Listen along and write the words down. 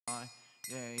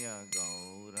Jaya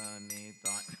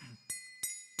Gauranitai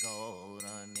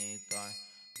Gauranitai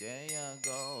Jaya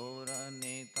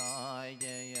Gauranitai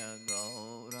Jaya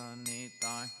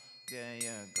Gauranitai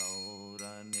Jaya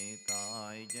Gauranitai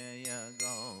Jaya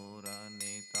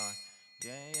Gauranitai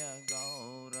Jaya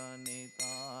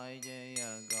Gauranitai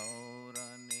Jaya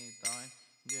Gauranitai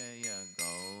Jaya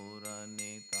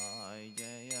Gauranitai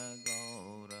Jaya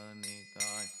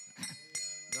Gauranitai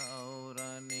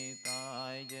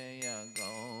Gauranitai Jaya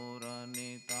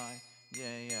Gauranitai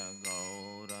Jaya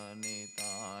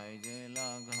Gauranitai Jaya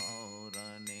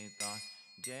Gauranitai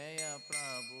Jaya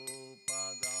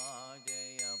Prabhupada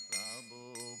Jaya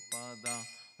Prabhupada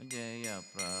Jaya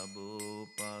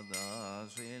Prabhupada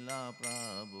Srila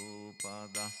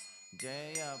Prabhupada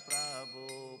Jaya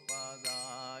Prabhupada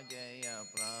Jaya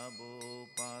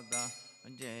Prabhupada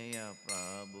Jaya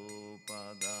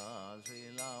Prabhupada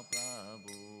Srila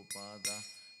Prabhupada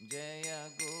Jaya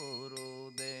Guru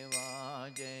Deva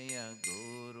Jaya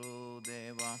Guru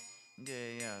Deva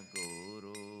Jaya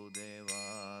Guru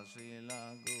Deva Srila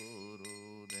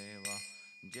Guru Deva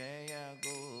Jaya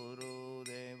Guru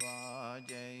Deva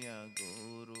Jaya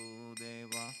Guru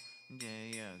Deva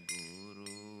Jaya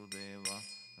Guru Deva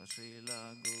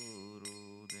Srila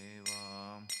Guru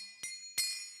Deva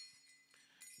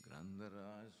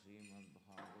Grandharaj Srimad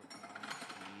Bhagavatam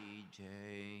Ki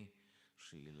Jai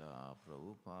Srila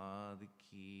Prabhupada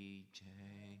Ki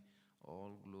Jai.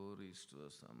 All glories to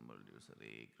assembled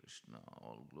Hare Krishna.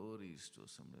 All glories to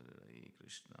assembled Hare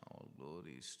Krishna. All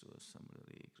glories to assembled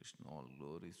Hare Krishna. All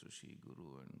glories to Shri Guru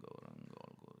and Gauranga.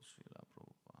 All glories to Srila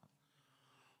Prabhupada.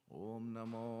 Om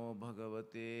Namo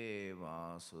Bhagavate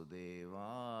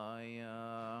Vasudevaya.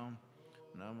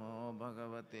 Namo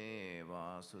Bhagavate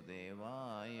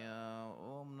Vasudevaya.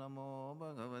 Om Namo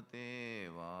Bhagavate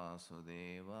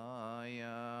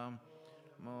Vasudevaya.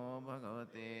 Namo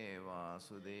Bhagavate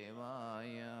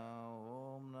Vasudevaya.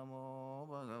 Om Namo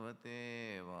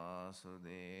Bhagavate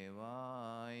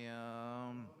Vasudevaya.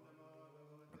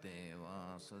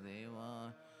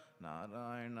 Vasudevaya.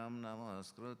 Narayanam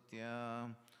Namaskritya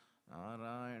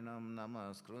Narayanam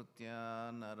Namaskritya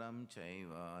Naram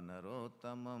Chaiva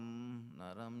Narottamam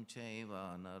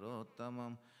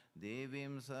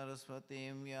Devim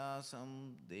Saraswatim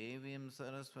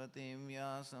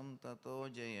Vyasam Tato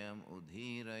Jayam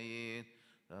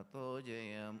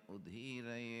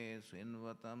Udhirayet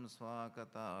Svinvatam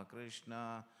Swakata Krishna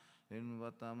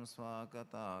Vinvatam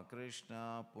Swakata Krishna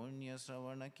Punya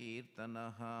Sravana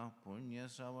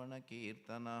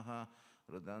Kirtanaha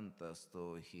Hrudantasto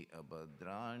hi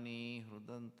abhadrani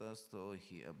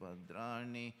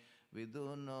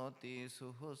Vidunoti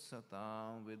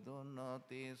suhusatam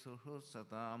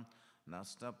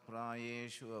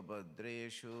Nastaprayeshu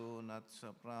abhadreshu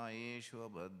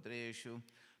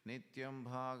Nityam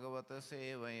Bhagavata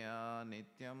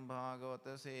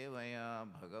Sevaya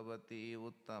Bhagavati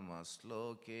Uttama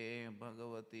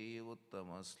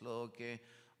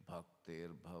Bhaktir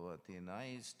Bhavati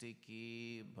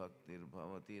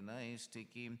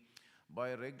Naistiki.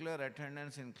 By regular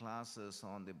attendance in classes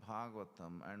on the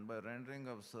Bhagavatam and by rendering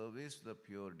of service to the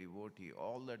pure devotee,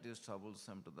 all that is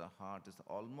troublesome to the heart is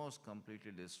almost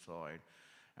completely destroyed,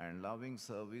 and loving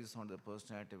service on the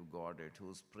personality of Godhead,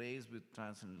 whose praise with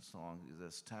transcendental songs is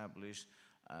established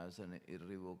as an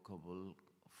irrevocable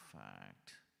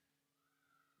fact.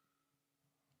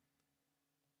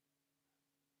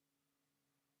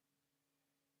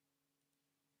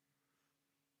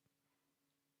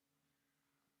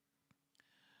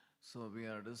 So we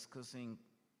are discussing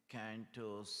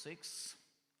Canto 6,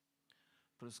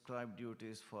 Prescribed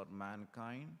Duties for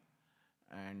Mankind,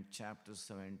 and Chapter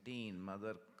 17,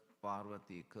 Mother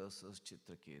Parvati Curses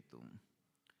Chitraketu.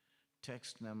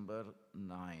 Text number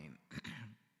 9.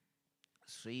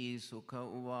 Sri Sukha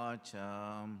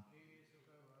Uvacha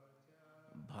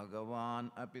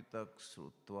Bhagavan Apitak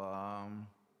Srutva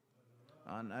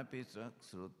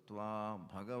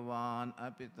Bhagavan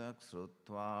Apitak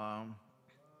Srutva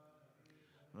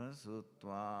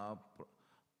Vasutva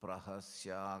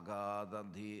Prahasyagad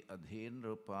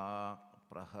Adhinrupa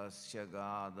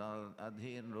Prahasyagad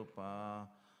Adhinrupa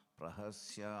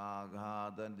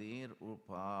Prahasyagad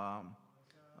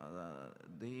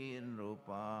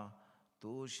Adhinrupa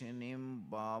Tushinim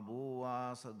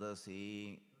Babuva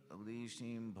Sadasi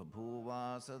Udishim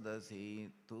Bhabuva Sadasi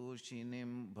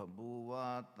Tushinim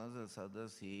Bhabuva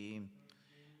Sadasi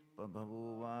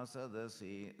Bhabuva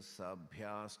Sadasi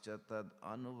Sabhyascha Tad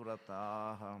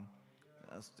Anuvrataha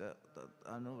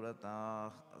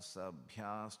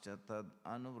Sabhyascha Tad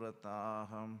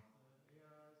Anuvrataha.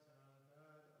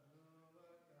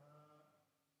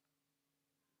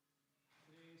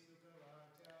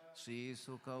 Sri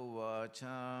Sukha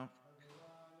Uvacha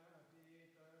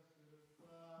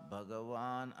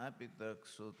Bhagavan apitak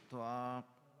sutva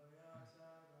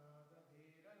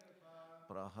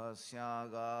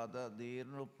Prahasyagada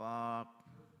dirnupa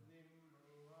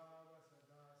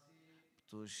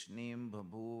Tushnim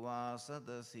bhabhuva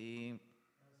sadasi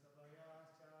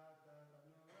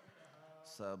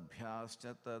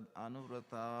Sabhyascha tad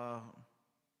anuvrata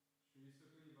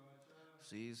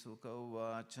Sri Sukha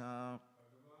Uvacha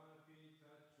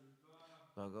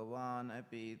Bhagavan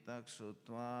apitak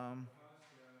sutva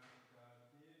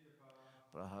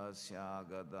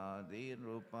Prahasyagada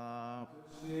dirnupa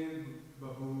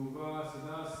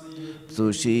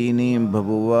Sushinim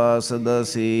bhabuva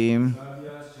sadasi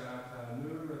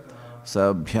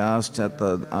Sabhyascha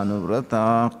tad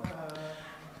anuvrata.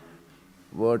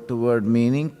 Word to word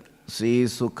meaning. Sri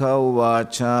Sukha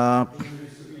Uvacha.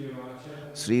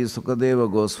 Sri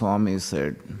Sukadeva Goswami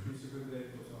said,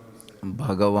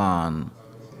 Bhagavan,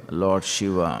 Lord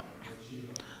Shiva,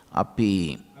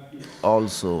 Api,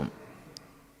 also,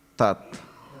 Tat,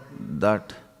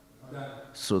 that,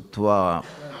 Sutva,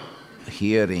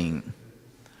 hearing,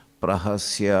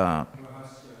 Prahasya,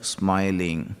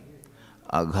 smiling,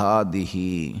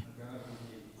 Aghadihi,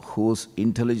 whose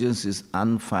intelligence is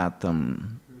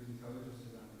unfathomed,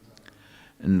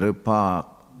 Nripa,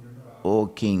 O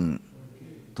King,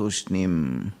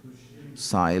 Tushnim,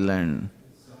 silent,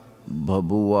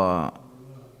 Bhabuva,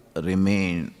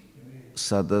 remain,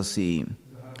 Sadasi,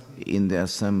 in the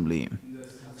assembly,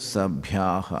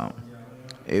 Sabhyaha,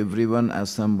 everyone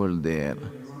assembled there,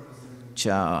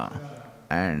 Cha,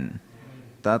 and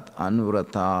Tat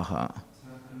Anvrataha,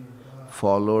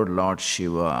 followed Lord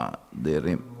Shiva,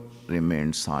 they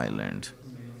remained silent.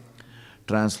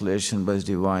 Translation by His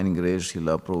Divine Grace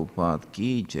Srila Prabhupada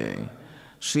Ki Jai.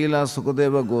 Srila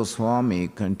Sukadeva Goswami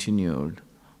continued,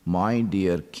 My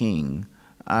dear King,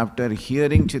 after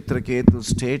hearing Chitraketu's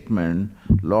statement,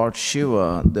 Lord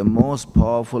Shiva, the most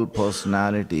powerful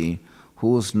personality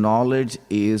whose knowledge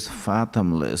is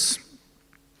fathomless,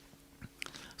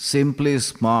 simply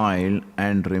smiled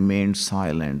and remained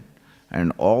silent,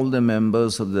 and all the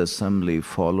members of the assembly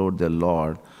followed the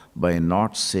Lord by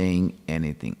not saying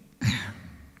anything.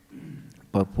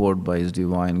 Purport by His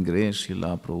Divine Grace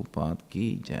Srila Prabhupada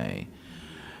Ki Jai.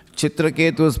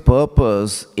 Chitraketu's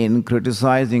purpose in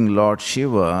criticizing Lord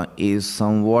Shiva is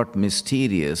somewhat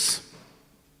mysterious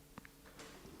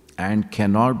and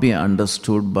cannot be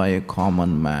understood by a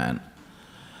common man.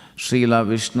 Srila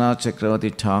Vishnu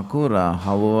Chakravarti Thakura,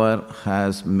 however,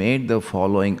 has made the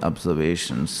following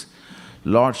observations.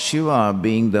 Lord Shiva,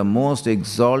 being the most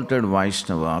exalted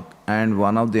Vaishnava and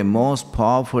one of the most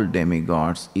powerful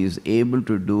demigods, is able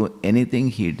to do anything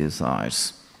he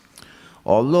desires.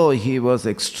 Although he was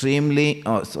externally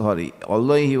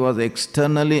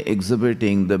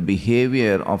exhibiting the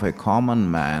behavior of a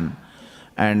common man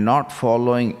and not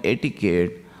following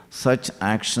etiquette, such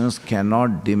actions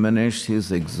cannot diminish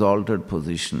his exalted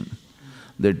position.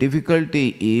 The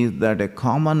difficulty is that a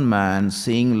common man,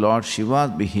 seeing Lord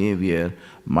Shiva's behavior,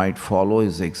 might follow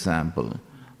his example.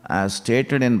 As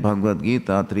stated in Bhagavad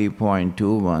Gita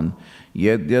 3.21,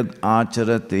 Yadyad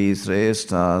acharati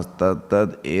sreshta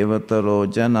tad evataro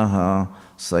janaha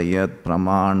sayat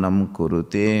pramanam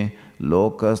kurute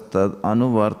lokas tad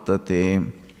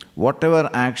anuvartate. Whatever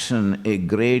action a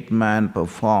great man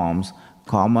performs,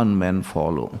 common men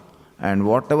follow. And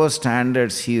whatever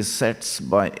standards he sets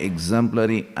by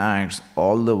exemplary acts,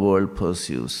 all the world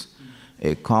pursues.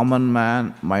 A common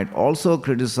man might also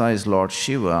criticize Lord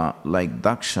Shiva like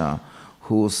Daksha,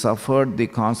 who suffered the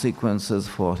consequences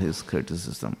for his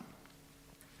criticism.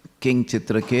 King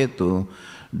Chitraketu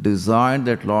desired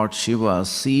that Lord Shiva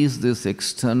cease this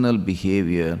external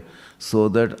behavior so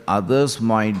that others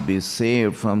might be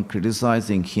saved from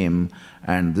criticizing him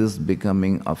and this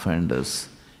becoming offenders.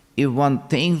 If one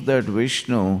thinks that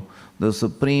Vishnu, the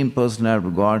Supreme Personality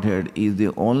of Godhead, is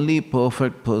the only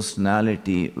perfect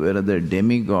personality where the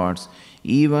demigods,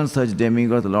 even such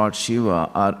demigods Lord Shiva,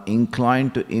 are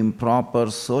inclined to improper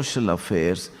social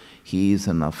affairs, he is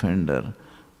an offender.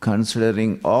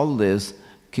 Considering all this,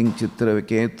 King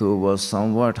Chitraketu was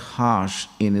somewhat harsh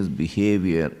in his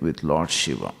behavior with Lord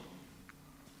Shiva.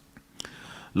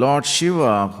 Lord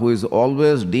Shiva, who is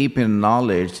always deep in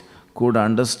knowledge, could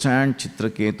understand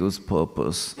Chitraketu's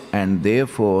purpose, and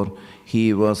therefore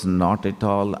he was not at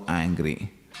all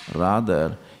angry.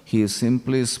 Rather, he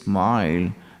simply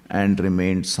smiled and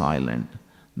remained silent.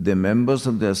 The members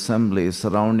of the assembly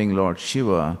surrounding Lord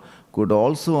Shiva could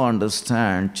also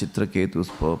understand Chitraketu's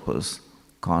purpose.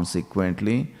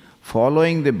 Consequently,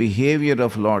 following the behavior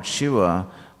of Lord Shiva,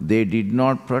 they did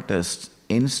not protest.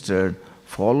 Instead,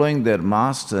 Following their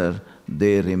master,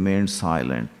 they remained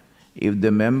silent. If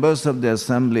the members of the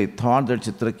assembly thought that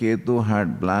Chitraketu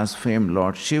had blasphemed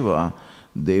Lord Shiva,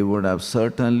 they would have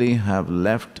certainly have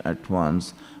left at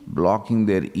once, blocking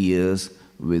their ears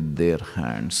with their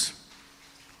hands.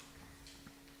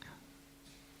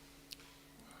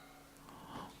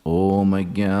 Om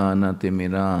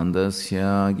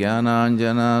Ajnanatimirandasya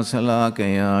Jnananjana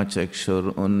Salakaya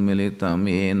Chakshur Unmilitam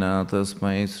Yena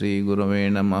Tasmai Sri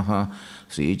Gurave Namaha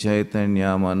Sri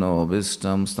Chaitanya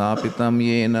Manobhistam Stapitam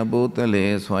Yena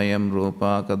Bhutale Swayam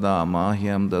Rupa Kada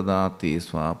Mahyam Dadati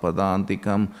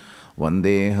Swapadantikam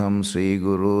Vandeham Sri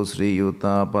Guru Sri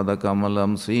Yuta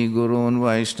Padakamalam Sri Gurun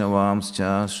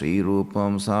Vaishnavamscha Sri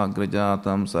Rupam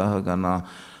Sagrajatam Sahagana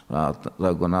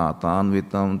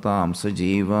Raghunathanvitam tam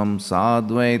sajivam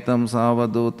sadvaitam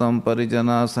savadutam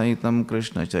parijana sahitam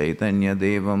Krishna Chaitanya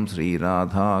Devam Sri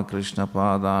Radha Krishna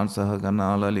Padan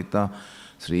Sahagana Lalita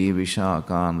Sri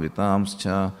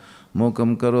Vishakhanvitamscha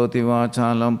Mukam Karoti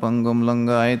Vachalam Pangum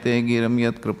Langayate Giram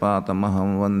Yat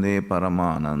Kripatamaham Vande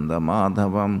Paramananda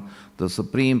Madhavam. The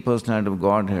Supreme Personality of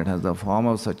Godhead has the form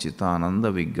of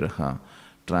Sachitananda Vigraha,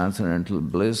 transcendental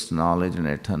bliss, knowledge and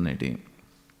eternity.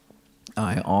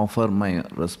 I offer my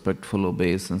respectful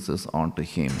obeisances unto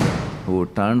Him, who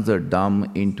turns the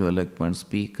dumb into eloquent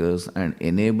speakers and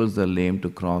enables the lame to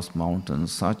cross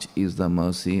mountains. Such is the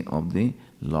mercy of the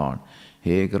Lord.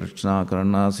 He Krishna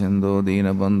Karna Sindhu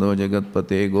Dina Bandho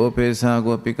Jagatpate Gopesa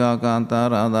Gopika Kanta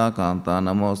Radha Kanta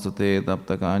Namostate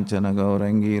Tapta Kanchana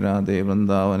Gaurangi Radhe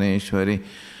Vrindavaneshwari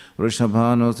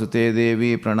Vrishabhanu Sute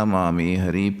Devi Pranamami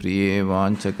Hari Priye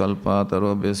Vanchakalpa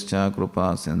Tarobhischa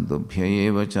Krupa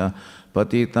Sindhubhya Evacha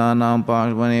Patitanam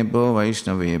Pashvanebhyo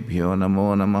Vaishnavebhyo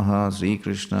Namo Namaha Sri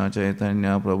Krishna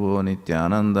Chaitanya Prabhu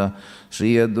Nityananda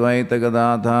Sri Advaita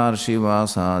Gadadhar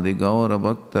Shivasadi Gaura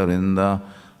Bhaktarinda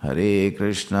Hare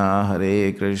Krishna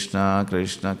Krishna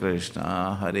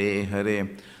Krishna Hare Hare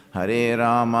Hare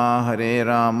Rama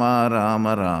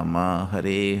Rama Rama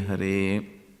Hare Hare.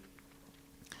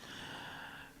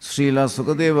 Srila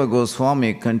Sukadeva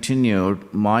Goswami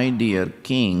continued, My dear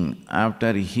king,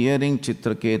 after hearing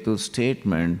Chitraketu's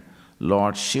statement,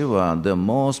 Lord Shiva, the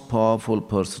most powerful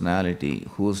personality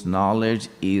whose knowledge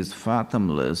is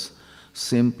fathomless,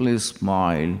 simply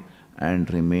smiled and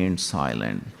remained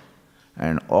silent.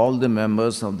 And all the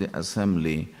members of the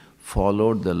assembly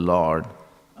followed the Lord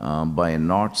by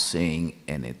not saying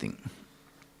anything.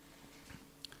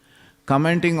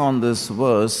 Commenting on this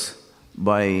verse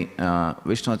by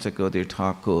Vishnu Chakravarti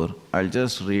Thakur, I'll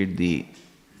just read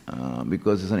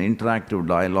because it's an interactive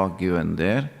dialogue given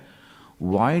there.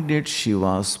 Why did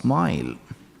Shiva smile?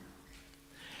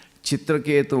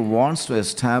 Chitraketu wants to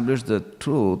establish the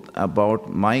truth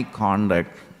about my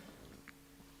conduct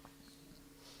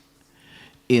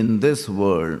in this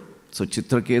world. So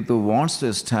Chitraketu wants to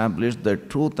establish the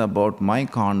truth about my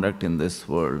conduct in this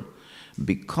world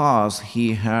because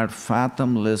he had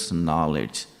fathomless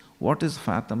knowledge. What is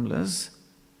fathomless?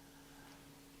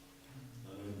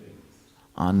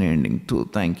 Unending. True.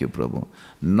 Thank you, Prabhu.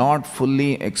 Not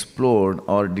fully explored,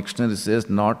 or dictionary says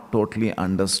not totally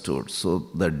understood. So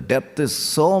the depth is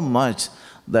so much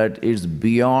that it's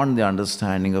beyond the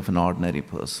understanding of an ordinary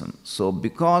person. So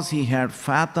because he had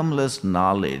fathomless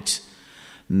knowledge,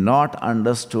 not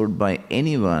understood by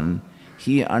anyone,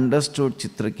 he understood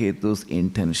Chitraketu's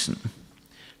intention.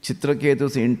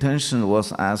 Chitraketu's intention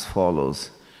was as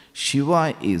follows.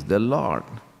 Shiva is the Lord.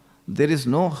 There is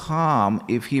no harm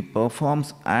if he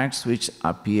performs acts which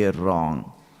appear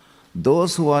wrong.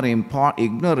 Those who are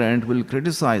ignorant will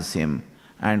criticize him,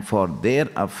 and for their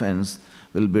offense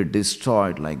will be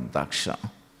destroyed like Daksha.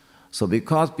 So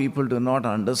because people do not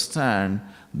understand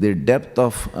the depth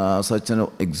of such an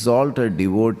exalted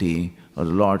devotee or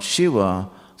Lord Shiva,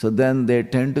 so then they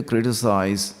tend to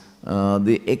criticize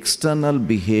the external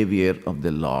behavior of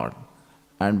the Lord.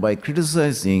 And by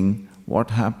criticizing,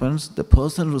 what happens? The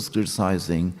person who's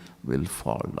criticizing will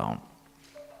fall down.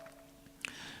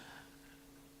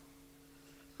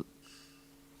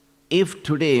 If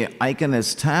today I can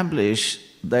establish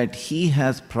that he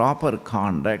has proper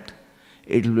conduct,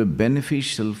 it will be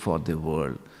beneficial for the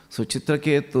world. So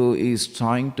Chitraketu is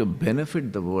trying to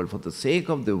benefit the world. For the sake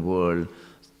of the world,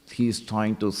 he is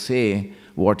trying to say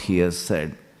what he has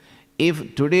said.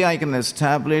 If today I can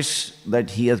establish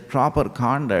that he has proper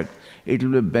conduct, it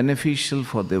will be beneficial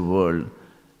for the world.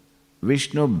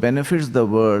 Vishnu benefits the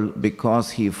world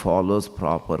because he follows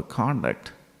proper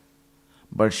conduct.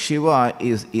 But Shiva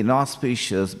is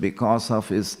inauspicious because of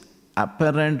his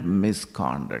apparent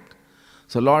misconduct.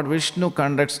 So Lord Vishnu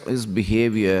conducts his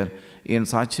behavior in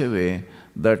such a way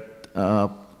that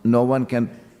no one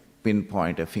can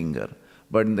pinpoint a finger.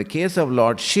 But in the case of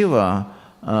Lord Shiva,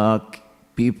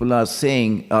 people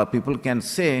can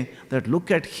say that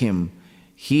look at him.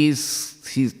 He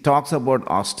talks about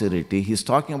austerity, he's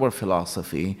talking about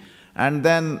philosophy, and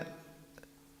then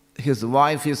his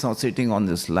wife is now sitting on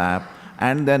his lap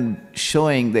and then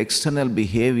showing the external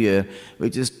behavior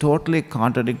which is totally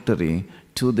contradictory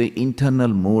to the internal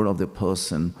mood of the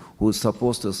person who is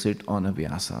supposed to sit on a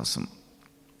Vyasasana.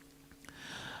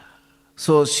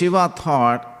 So Shiva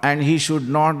thought, and he should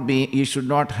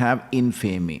not have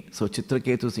infamy. So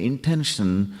Chitraketu's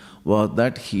intention was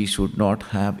that he should not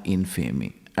have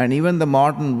infamy. And even the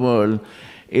modern world,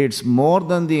 it's more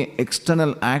than the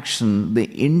external action, the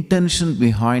intention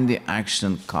behind the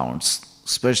action counts.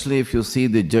 Especially if you see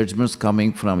the judgments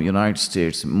coming from United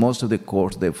States, most of the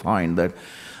courts, they find that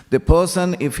the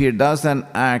person, if he does an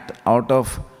act out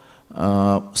of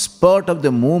spurt of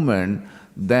the moment,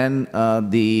 then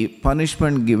the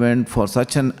punishment given for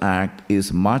such an act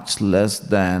is much less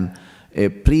than a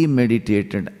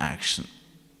premeditated action.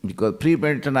 Because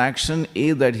premeditated action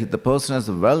is that the person has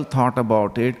well thought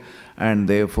about it and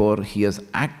therefore he has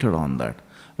acted on that.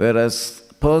 Whereas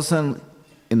person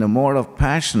in a mode of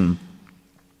passion,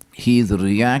 he is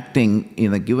reacting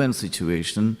in a given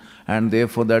situation and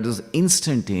therefore that is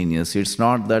instantaneous. It's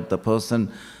not that the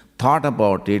person thought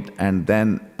about it and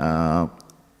then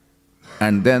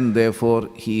therefore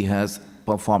he has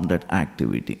performed that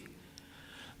activity.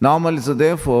 Normally, so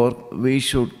therefore, we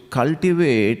should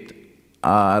cultivate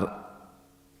our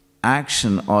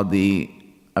action or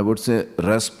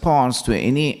response to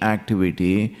any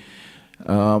activity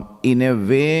in a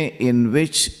way in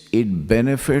which it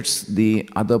benefits the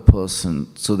other person.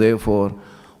 So therefore,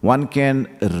 one can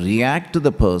react to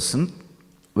the person.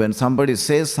 When somebody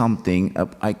says something,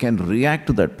 I can react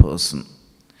to that person.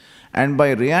 And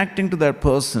by reacting to that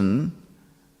person,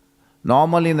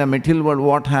 normally in the material world,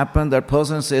 what happens? That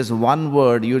person says one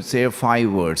word, you say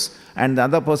 5 words. And the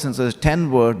other person says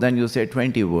 10 words, then you say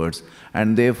 20 words.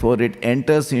 And therefore it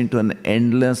enters into an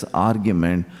endless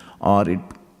argument, or it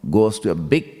goes to a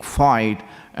big fight.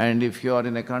 And if you are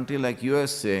in a country like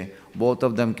USA, both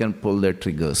of them can pull their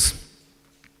triggers.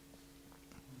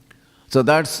 So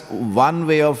that's one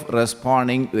way of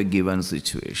responding to a given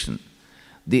situation.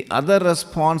 The other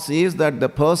response is that the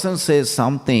person says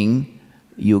something,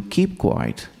 you keep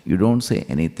quiet, you don't say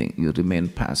anything, you remain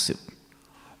passive.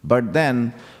 But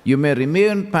then you may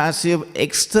remain passive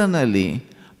externally,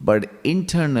 but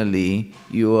internally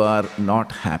you are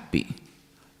not happy.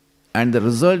 And the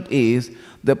result is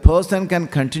the person can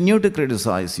continue to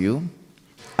criticize you,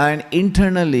 and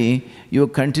internally you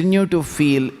continue to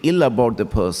feel ill about the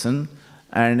person,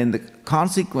 and in the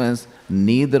consequence,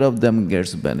 neither of them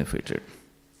gets benefited.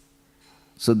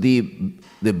 So the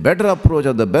better approach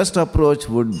or the best approach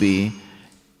would be,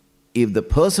 if the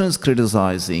person is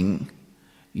criticizing,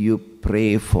 you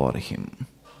pray for him.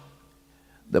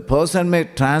 The person may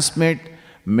transmit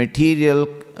material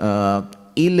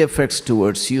ill effects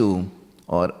towards you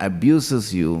or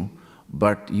abuses you,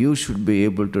 but you should be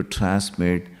able to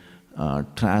transmit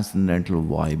transcendental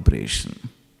vibration.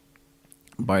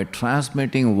 By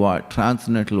transmitting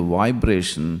transcendental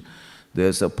vibration,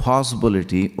 there's a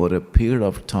possibility over a period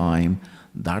of time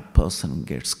that person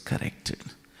gets corrected.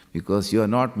 Because you are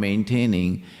not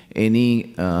maintaining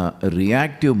any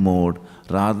reactive mode,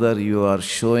 rather you are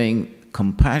showing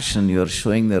compassion, you are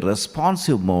showing the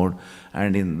responsive mode,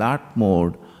 and in that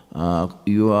mode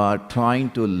you are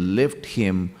trying to lift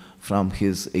him from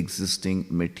his existing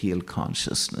material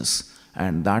consciousness.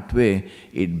 And that way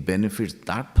it benefits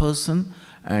that person,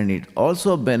 and it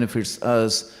also benefits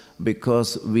us,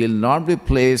 because we will not be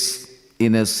placed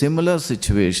in a similar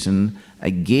situation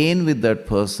again with that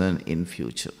person in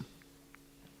future.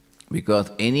 Because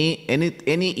any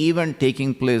event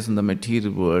taking place in the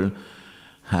material world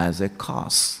has a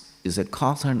cause, is a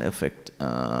cause and effect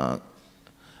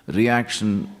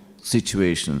reaction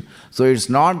situation. So it's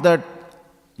not that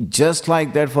just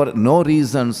like that for no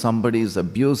reason somebody is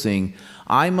abusing.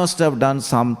 I must have done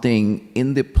something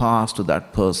in the past to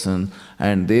that person,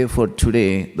 and therefore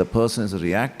today the person is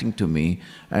reacting to me,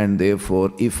 and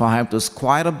therefore if I have to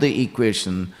square up the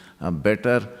equation,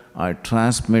 better I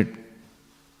transmit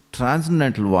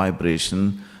transcendental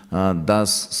vibration,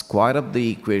 thus square up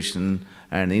the equation,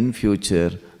 and in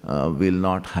future will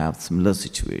not have similar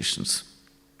situations.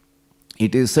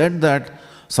 It is said that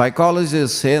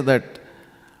psychologists say that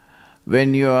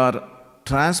when you are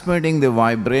transmitting the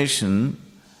vibration,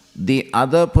 the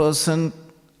other person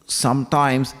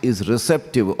sometimes is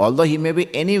receptive, although he may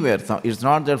be anywhere. It's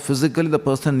not that physically the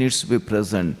person needs to be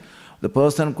present. The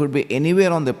person could be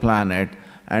anywhere on the planet,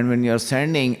 and when you are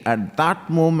sending, at that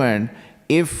moment,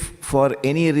 if for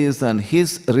any reason his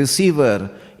receiver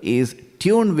is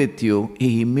tuned with you,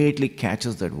 he immediately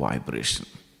catches that vibration.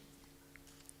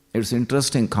 It's an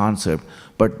interesting concept,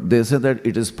 but they say that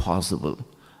it is possible.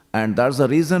 And that's the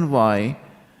reason why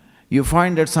you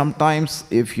find that sometimes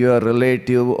if your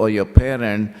relative or your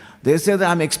parent, they say that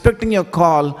I'm expecting your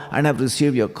call and I've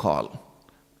received your call.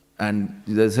 And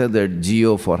they say that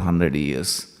Geo for 100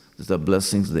 years. It's the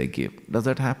blessings they give. Does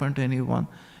that happen to anyone?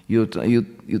 You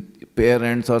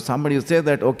parents or somebody, you say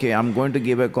that, okay, I'm going to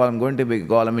give a call, I'm going to give a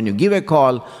call. And when you give a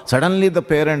call, suddenly the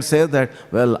parent says that,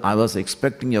 well, I was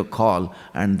expecting your call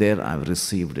and there I've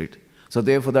received it. So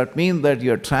therefore that means that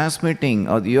you're transmitting,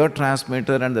 or your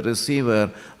transmitter and the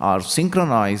receiver are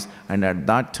synchronized, and at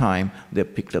that time they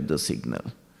picked up the signal.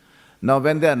 Now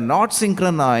when they are not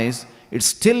synchronized, it's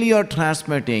still you're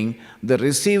transmitting, the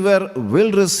receiver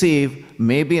will receive,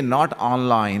 maybe not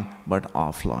online, but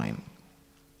offline.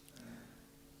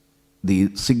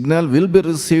 The signal will be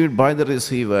received by the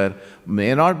receiver,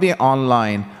 may not be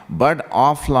online, but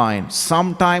offline.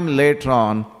 Sometime later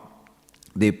on,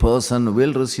 the person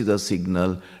will receive the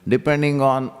signal, depending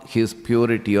on his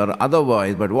purity or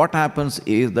otherwise. But what happens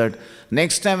is that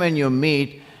next time when you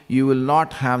meet, you will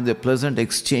not have the pleasant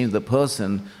exchange with the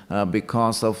person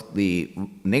because of the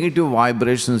negative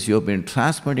vibrations you have been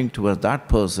transmitting towards that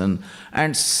person,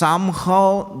 and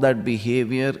somehow that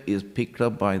behavior is picked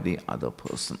up by the other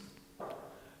person.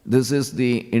 This is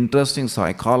the interesting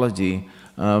psychology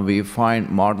we find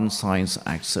modern science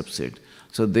accepts it.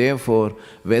 So therefore,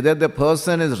 whether the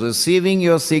person is receiving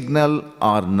your signal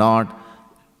or not,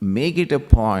 make it a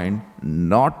point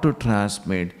not to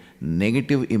transmit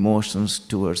negative emotions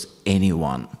towards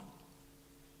anyone.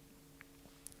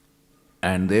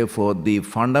 And therefore, the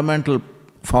foundational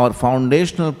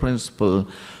principle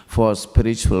for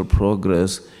spiritual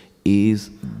progress is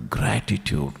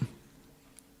gratitude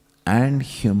and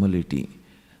humility.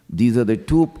 These are the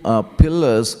two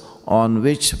pillars on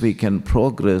which we can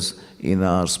progress in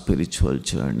our spiritual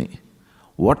journey.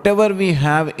 Whatever we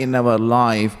have in our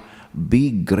life,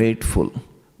 be grateful.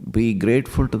 Be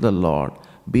grateful to the Lord.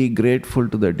 Be grateful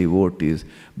to the devotees.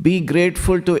 Be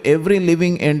grateful to every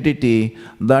living entity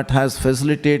that has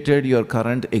facilitated your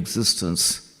current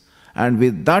existence. And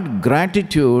with that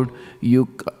gratitude, you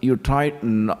try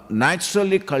to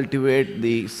naturally cultivate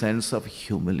the sense of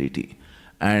humility.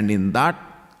 And in that,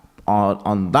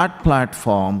 on that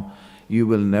platform, you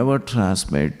will never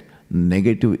transmit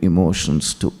negative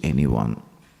emotions to anyone.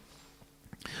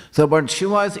 So, but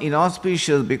Shiva is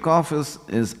inauspicious because of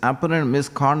his apparent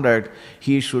misconduct.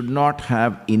 He should not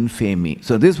have infamy.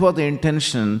 So this was the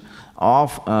intention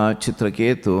of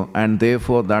Chitraketu, and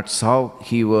therefore that's how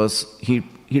he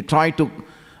tried to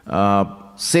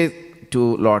say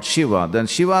to Lord Shiva. Then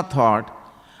Shiva thought,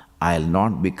 I'll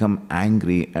not become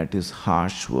angry at his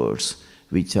harsh words,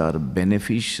 which are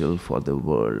beneficial for the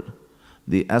world.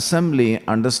 The assembly,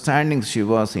 understanding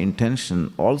Shiva's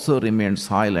intention, also remained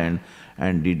silent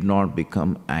and did not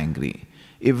become angry.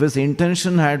 If his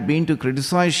intention had been to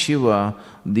criticize Shiva,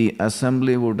 the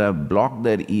assembly would have blocked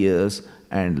their ears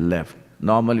and left.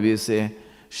 Normally we say,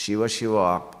 Shiva,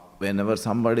 Shiva, whenever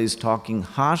somebody is talking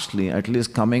harshly, at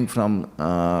least coming from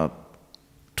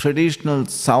traditional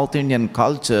South Indian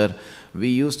culture, we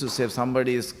used to say if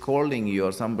somebody is scolding you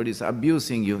or somebody is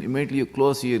abusing you, immediately you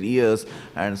close your ears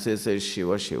and say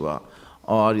Shiva, Shiva.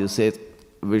 Or you say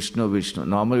Vishnu, Vishnu.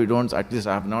 Normally we don't, at least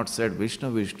I have not said Vishnu,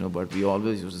 Vishnu, but we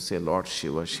always used to say Lord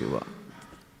Shiva, Shiva.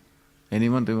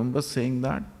 Anyone remember saying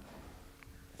that?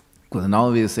 Because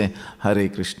now we say Hare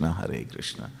Krishna, Hare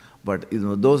Krishna. But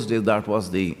in those days that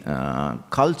was the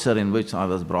culture in which I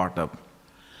was brought up.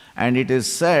 And it is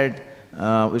said,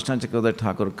 Vishnu Chakravarti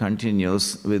Thakur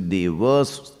continues with the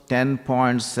verse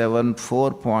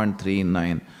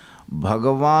 10.74.39.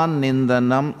 Bhagavan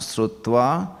nindanam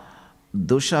srutva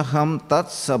dushaham tat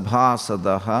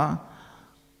sabhasadaha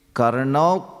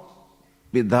karnau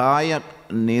pidhaya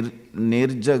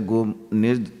nirjagmuhu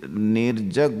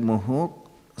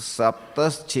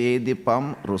saptas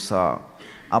chedipam rusa.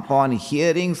 Upon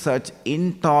hearing such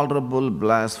intolerable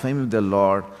blasphemy of the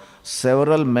Lord,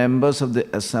 several members of the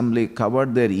assembly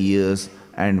covered their ears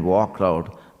and walked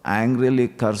out, angrily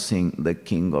cursing the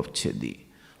king of Chedi.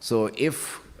 So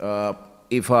if our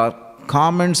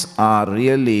comments are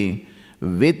really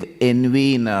with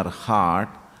envy in our heart,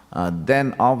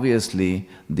 then obviously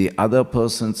the other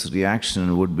person's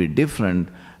reaction would be different,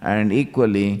 and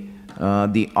equally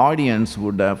the audience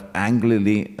would have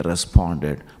angrily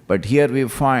responded. But here we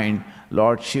find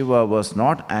Lord Shiva was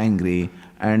not angry,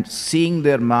 and seeing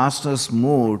their master's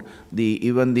mood,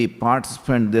 even the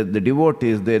participants, the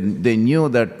devotees, they knew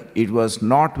that it was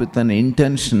not with an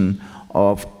intention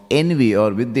of envy,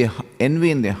 or with the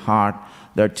envy in the heart,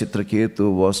 that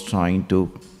Chitraketu was trying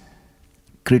to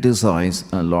criticize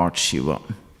Lord Shiva.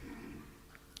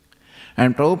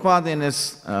 And Prabhupada in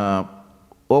his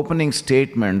opening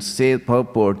statement says,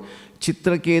 purport,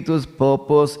 Chitraketu's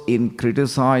purpose in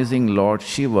criticizing Lord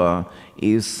Shiva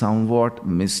is somewhat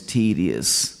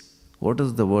mysterious. What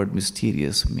does the word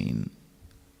mysterious mean?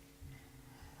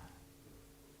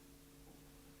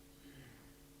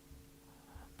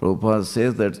 Prabhupada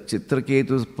says that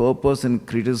Chitraketu's purpose in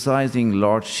criticizing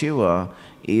Lord Shiva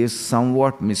is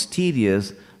somewhat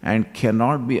mysterious and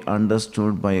cannot be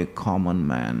understood by a common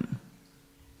man.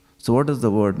 So what does the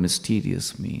word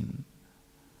mysterious mean?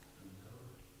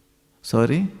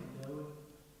 Sorry?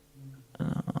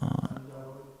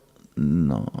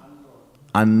 No.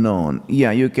 Unknown. Yeah,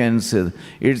 you can say.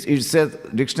 It says,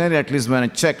 dictionary at least when I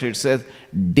checked, it says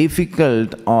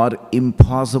difficult or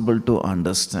impossible to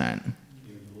understand.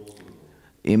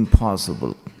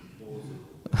 Impossible.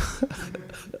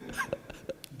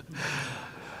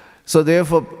 So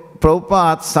therefore,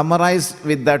 Prabhupada summarized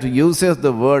with that, uses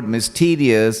the word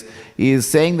mysterious, is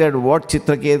saying that what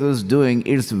Chitraketu is doing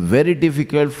is very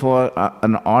difficult for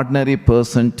an ordinary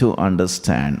person to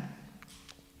understand.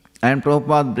 And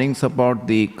Prabhupada brings about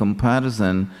the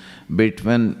comparison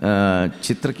between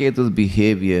Chitraketu's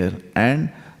behavior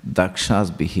and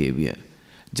Daksha's behavior.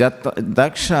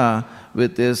 Daksha,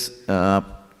 with his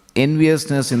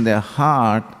enviousness in their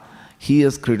heart, he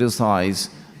is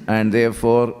criticized, and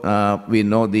therefore we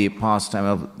know the pastime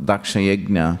of Daksha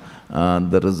Yajna,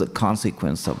 there is a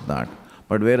consequence of that.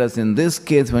 But whereas in this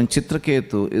case, when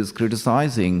Chitraketu is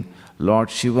criticizing, Lord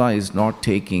Shiva is not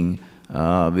taking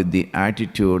with the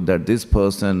attitude that this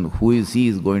person, who is he,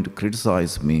 is going to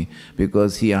criticize me,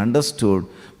 because he understood,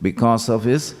 because of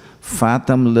his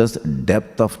fathomless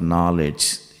depth of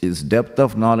knowledge. His depth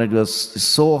of knowledge was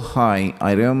so high.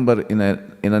 I remember in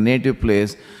a native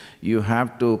place, you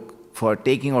have to, for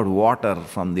taking out water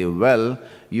from the well,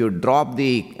 you drop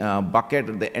the bucket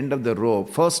at the end of the rope.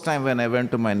 First time when I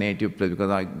went to my native place, because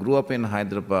I grew up in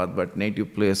Hyderabad, but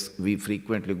native place we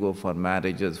frequently go for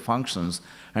marriages, functions.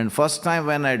 And first time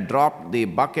when I dropped the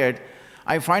bucket,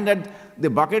 I find that the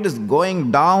bucket is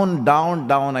going down, down,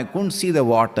 down. I couldn't see the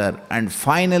water. And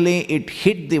finally it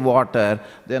hit the water.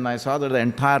 Then I saw that the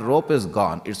entire rope is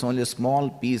gone. It's only a small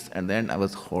piece, and then I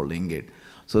was holding it.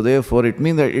 So therefore it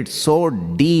means that it's so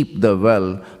deep, the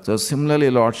well. So similarly,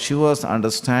 Lord Shiva's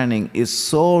understanding is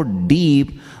so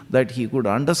deep that he could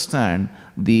understand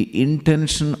the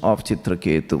intention of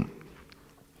Chitraketu.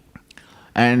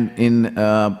 And in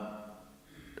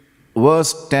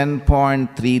verse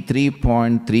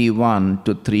 10.33.31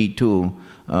 to 32,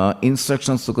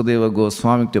 instructions Sukadeva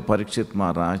Goswami to Parikshit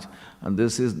Maharaj, and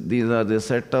these are the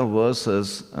set of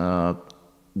verses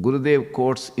Gurudev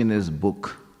quotes in his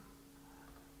book.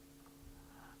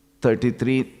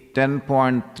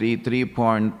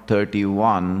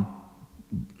 10.33.31,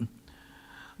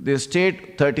 they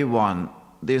state 31,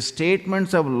 the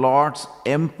statements of Lord's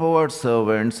empowered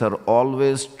servants are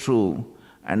always true,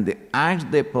 and the acts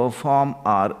they perform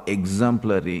are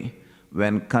exemplary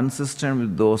when consistent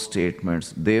with those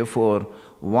statements. Therefore,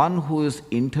 one who is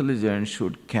intelligent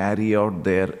should carry out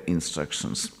their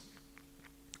instructions.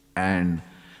 And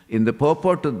in the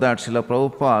purport to that, Srila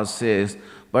Prabhupada says,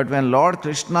 but when Lord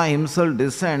Krishna himself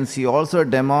descends, he also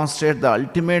demonstrates the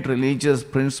ultimate religious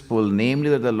principle, namely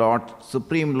that the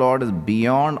Supreme Lord is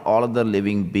beyond all other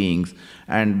living beings,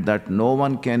 and that no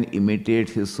one can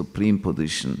imitate his supreme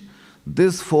position.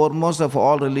 This foremost of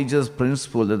all religious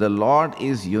principles, that the Lord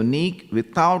is unique,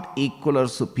 without equal or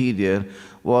superior,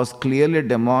 was clearly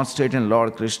demonstrated in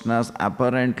Lord Krishna's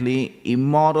apparently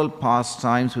immoral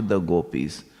pastimes with the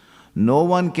gopis. No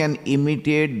one can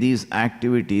imitate these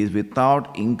activities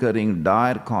without incurring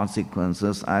dire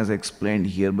consequences, as explained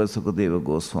here by Sukadeva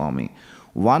Goswami.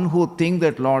 One who thinks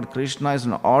that Lord Krishna is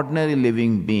an ordinary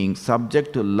living being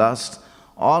subject to lust,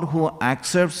 or who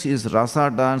accepts his rasa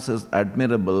dance as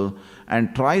admirable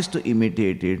and tries to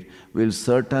imitate it, will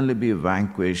certainly be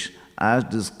vanquished, as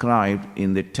described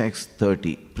in the text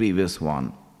 30, previous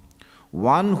one.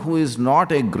 One who is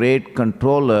not a great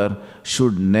controller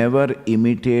should never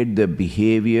imitate the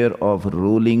behavior of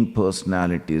ruling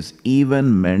personalities,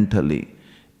 even mentally.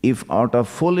 If out of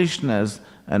foolishness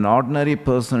an ordinary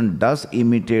person does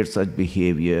imitate such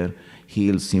behavior,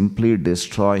 he will simply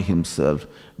destroy himself,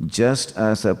 just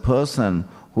as a person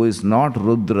who is not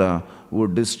Rudra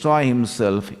would destroy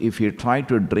himself if he tried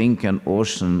to drink an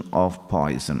ocean of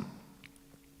poison.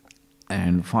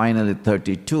 And finally,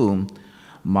 32,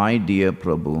 my dear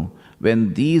Prabhu,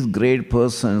 when these great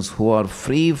persons who are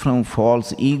free from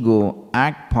false ego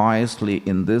act piously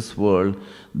in this world,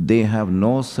 they have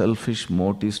no selfish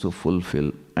motives to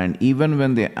fulfill. And even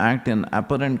when they act in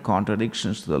apparent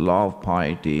contradictions to the law of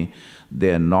piety,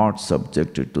 they are not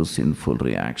subjected to sinful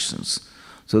reactions.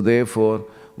 So therefore,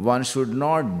 one should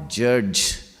not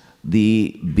judge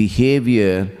the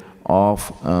behavior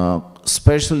of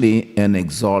especially an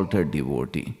exalted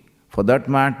devotee. For that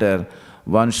matter,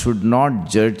 one should not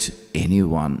judge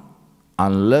anyone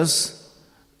unless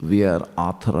we are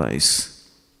authorized.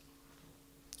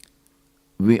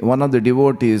 One of the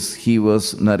devotees, he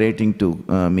was narrating to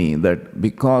me that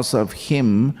because of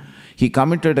him, he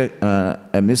committed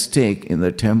a mistake in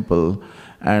the temple,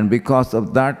 and because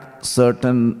of that,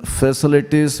 certain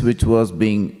facilities which was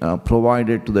being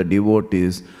provided to the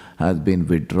devotees has been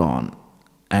withdrawn.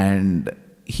 And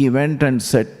he went and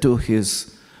said to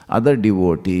his other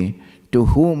devotee, to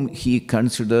whom he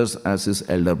considers as his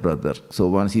elder brother. So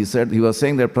once he was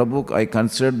saying that, Prabhu, I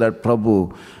consider that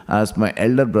Prabhu as my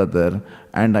elder brother,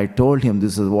 and I told him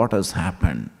this is what has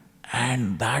happened.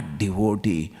 And that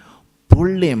devotee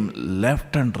pulled him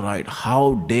left and right.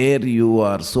 How dare you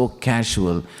are so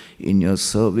casual in your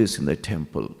service in the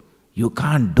temple. You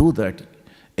can't do that.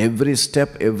 Every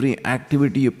step, every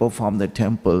activity you perform in the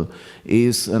temple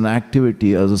is an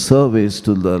activity as a service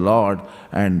to the Lord,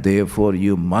 and therefore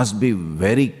you must be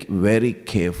very, very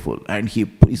careful. And he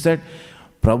said,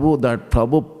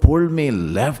 Prabhu pulled me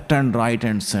left and right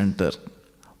and center,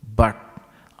 but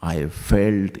I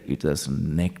felt it as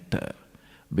nectar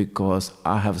because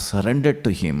I have surrendered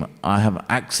to him. I have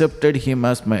accepted him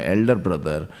as my elder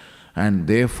brother, and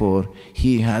therefore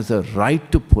he has a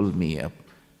right to pull me up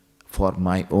for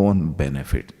my own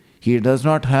benefit. He does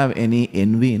not have any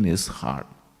envy in his heart.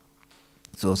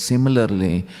 So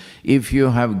similarly, if you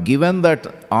have given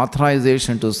that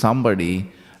authorization to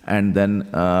somebody and then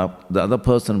the other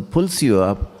person pulls you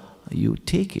up, you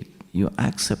take it, you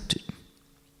accept it.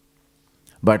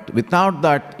 But without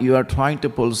that, you are trying to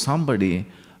pull somebody,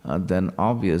 then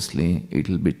obviously it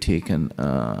will be taken,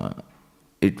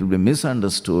 it will be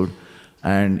misunderstood,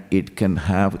 and it can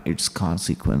have its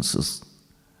consequences.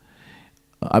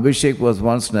 Abhishek was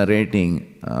once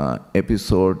narrating an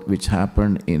episode which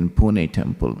happened in Pune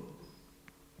temple.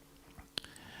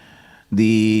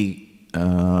 The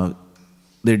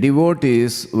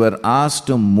devotees were asked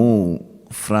to move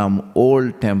from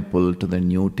old temple to the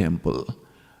new temple.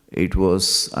 It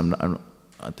was,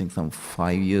 I think, some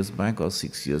 5 years back or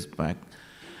 6 years back.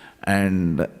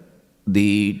 And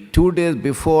the 2 days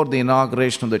before the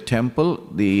inauguration of the temple,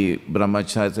 the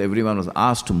brahmacharis, everyone was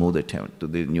asked to move to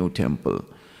the new temple.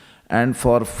 And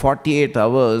for 48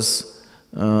 hours,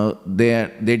 they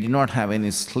did not have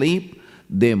any sleep.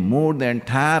 They moved the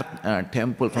entire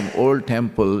temple from old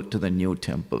temple to the new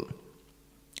temple.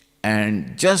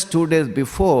 And just 2 days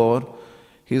before,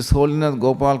 His Holiness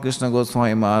Gopal Krishna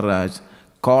Goswami Maharaj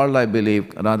called, I believe,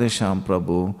 Radheshyam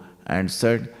Prabhu and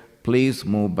said, please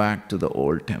move back to the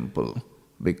old temple.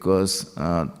 Because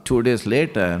 2 days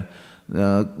later,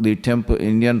 the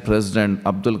Indian President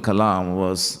Abdul Kalam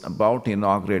was about to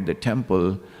inaugurate the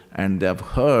temple, and they have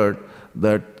heard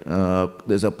that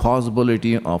there's a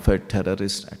possibility of a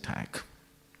terrorist attack.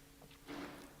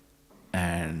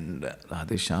 And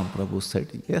Radheshyam Prabhu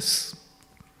said yes.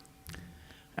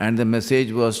 And the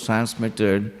message was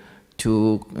transmitted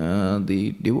to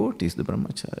the devotees, the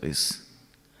brahmacharis.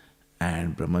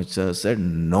 And brahmachari said,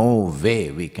 no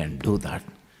way we can do that,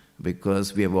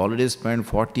 because we have already spent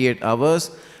 48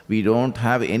 hours, we don't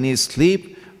have any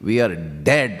sleep, we are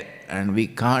dead and we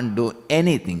can't do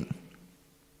anything.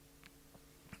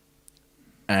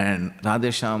 And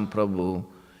Radheshyam Prabhu,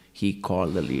 he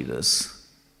called the leaders.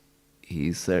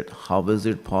 He said, how is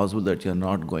it possible that you're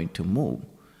not going to move?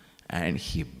 And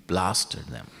he blasted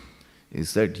them. He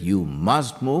said, you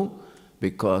must move,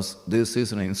 because this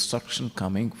is an instruction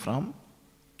coming from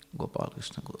Gopal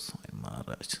Krishna Goswami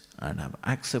Maharaj, and have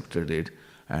accepted it,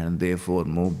 and therefore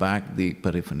move back the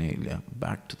paraphernalia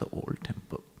back to the old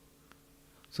temple.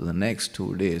 So the next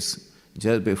 2 days,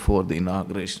 just before the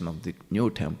inauguration of the new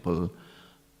temple,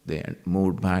 they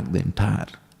moved back the entire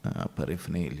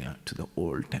paraphernalia to the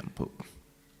old temple.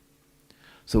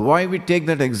 So why we take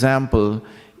that example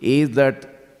is that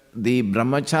the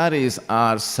brahmacharis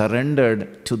are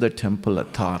surrendered to the temple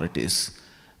authorities,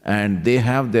 and they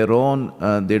have their own,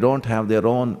 they don't have their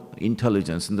own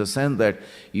intelligence, in the sense that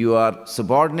you are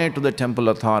subordinate to the temple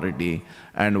authority,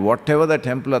 and whatever the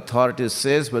temple authority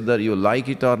says, whether you like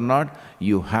it or not,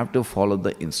 you have to follow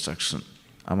the instruction.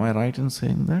 Am I right in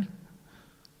saying that?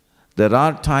 There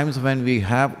are times when we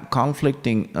have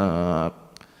conflicting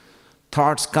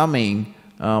thoughts coming,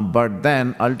 But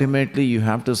then ultimately you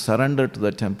have to surrender to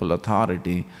the temple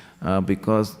authority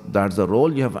because that's the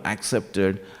role you have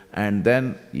accepted, and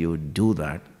then you do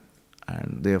that.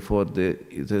 And therefore they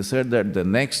said that the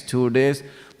next 2 days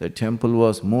the temple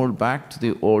was moved back to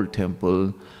the old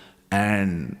temple,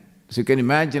 and so you can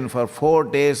imagine for 4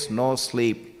 days no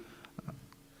sleep,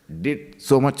 did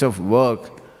so much of work,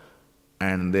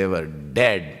 and they were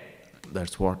dead.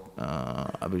 That's what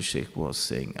Abhishek was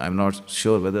saying. I'm not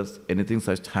sure whether anything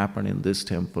such happened in this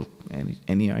temple.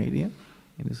 Any idea?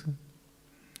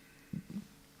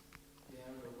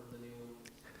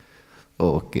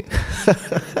 Oh, okay.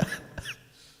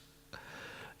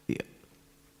 Yeah.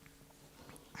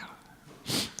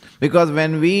 Because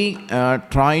when we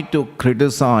try to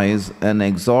criticize an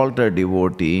exalted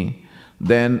devotee,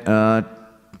 then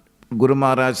Guru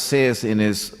Maharaj says in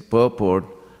his purport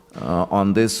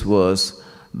on this verse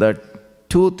that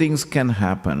 2 things can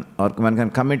happen, or one can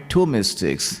commit 2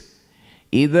 mistakes.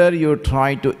 Either you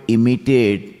try to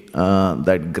imitate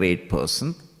that great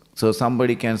person. So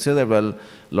somebody can say that, well,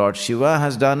 Lord Shiva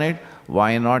has done it,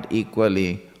 why not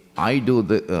equally I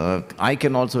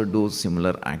can also do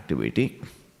similar activity,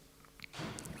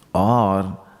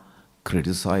 or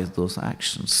criticize those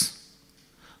actions.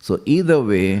 So either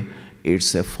way,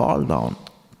 it's a fall down.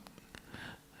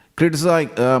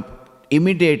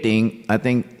 Imitating, I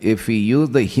think if we use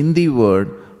the Hindi word,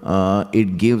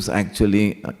 it gives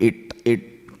actually,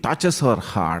 it touches our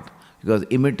heart, because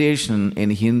imitation in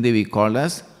Hindi we call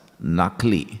as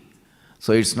nakli.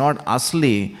 So it's not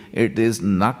asli, it is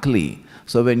nakli.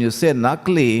 So when you say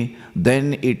nakli,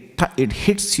 then it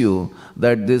hits you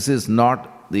that this is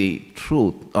not the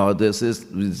truth, or this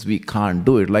we can't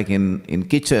do it. Like in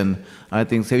kitchen, I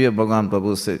think Savior Bhagavan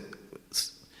Prabhu said,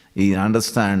 he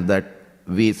understands that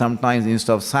we sometimes,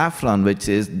 instead of saffron, which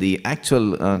is the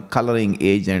actual coloring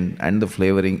agent and the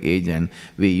flavoring agent,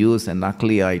 we use a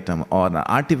nakli item or an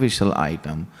artificial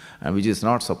item, which is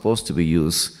not supposed to be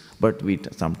used, but we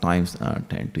sometimes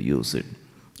tend to use it.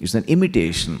 It's an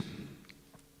imitation.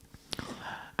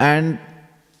 And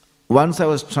once I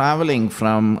was traveling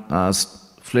from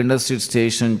Flinders Street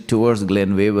Station towards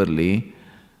Glen Waverley,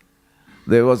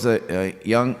 there was a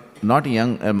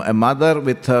mother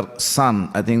with her son,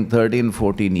 I think 13,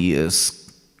 14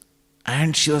 years.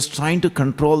 And she was trying to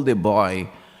control the boy.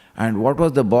 And what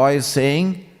was the boy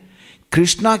saying?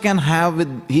 Krishna can have,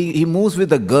 he moves with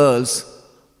the girls,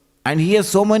 and he has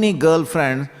so many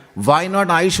girlfriends, why not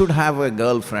I should have a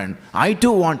girlfriend? I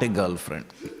too want a girlfriend.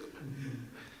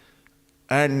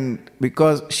 And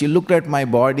because she looked at my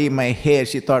body, my hair,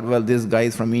 she thought, well, this guy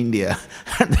is from India.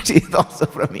 And she is also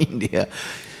from India.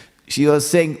 She was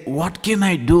saying, what can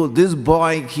I do? This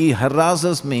boy, he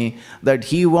harasses me that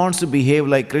he wants to behave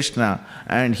like Krishna.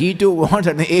 And he too wants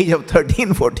at the age of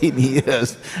 13, 14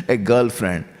 years a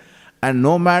girlfriend. And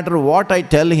no matter what I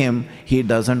tell him, he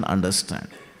doesn't understand.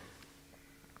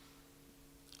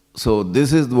 So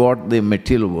this is what the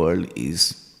material world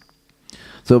is.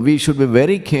 So we should be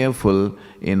very careful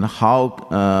in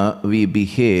how we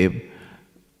behave,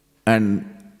 and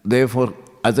therefore,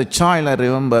 as a child, I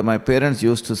remember my parents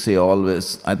used to say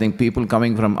always, I think people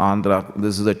coming from Andhra,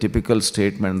 this is a typical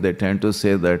statement, they tend to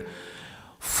say that,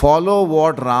 follow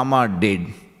what Rama did,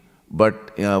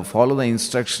 but follow the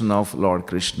instruction of Lord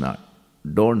Krishna.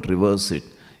 Don't reverse it.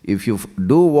 If you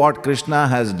do what Krishna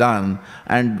has done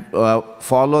and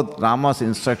follow Rama's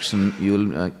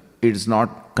instruction, it's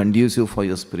not conducive for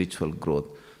your spiritual growth.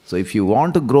 So if you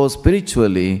want to grow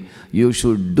spiritually, you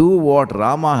should do what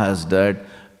Rama has done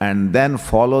and then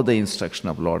follow the instruction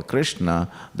of Lord Krishna.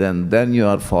 Then you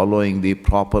are following the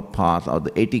proper path or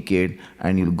the etiquette,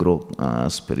 and you'll grow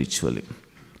spiritually.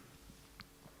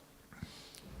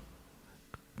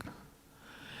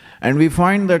 And we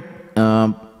find that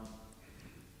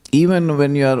even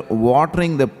when you are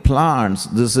watering the plants,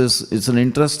 it's an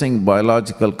interesting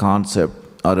biological concept,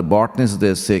 or a botanist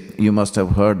they say, you must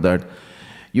have heard that.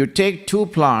 You take 2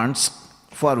 plants,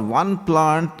 for one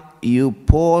plant you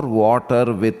pour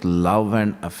water with love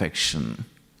and affection.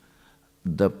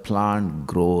 The plant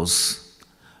grows.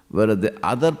 Whereas the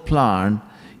other plant,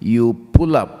 you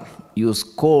pull up, you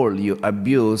scold, you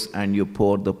abuse, and you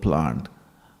pour the plant.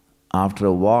 After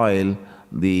a while,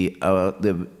 the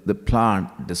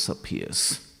plant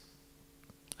disappears.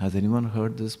 Has anyone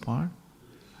heard this part?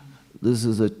 This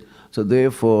is it. So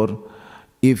therefore,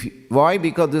 why?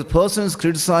 Because this person is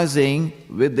criticizing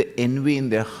with the envy in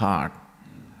their heart.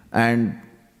 And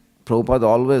Prabhupada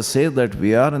always says that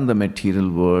we are in the material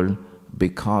world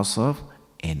because of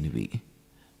envy.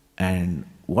 And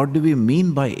what do we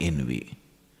mean by envy?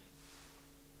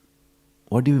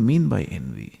 What do we mean by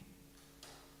envy?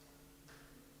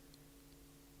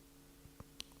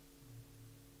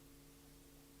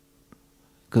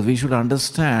 Because we should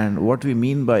understand what we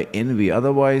mean by envy.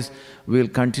 Otherwise, we'll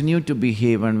continue to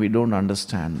behave and we don't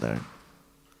understand that.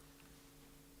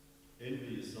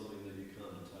 Envy is something that you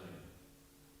can't attain.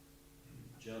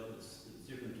 It's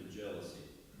different to jealousy.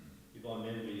 If I'm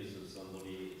envious of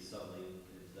somebody, something,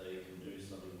 if they can do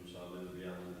something which I'll never be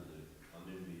able to do, I'm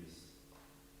envious.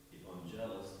 If I'm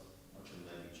jealous, I can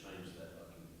maybe change that. I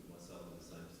can put myself in the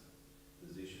same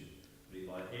position. But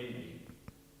if I envy,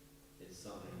 it's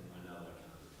something I know I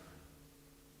can't attain.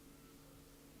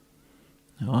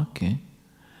 Okay.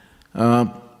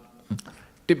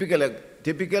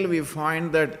 Typically we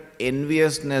find that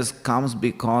enviousness comes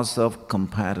because of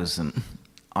comparison.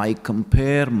 I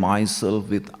compare myself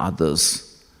with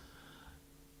others.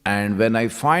 And when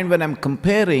I'm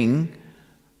comparing,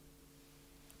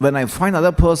 when I find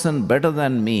other person better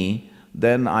than me,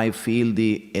 then I feel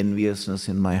the enviousness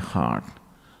in my heart.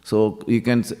 So you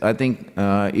can, I think,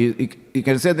 you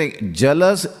can say that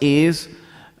jealous is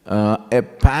a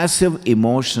passive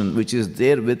emotion which is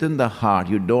there within the heart.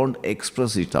 You don't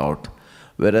express it out.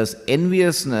 Whereas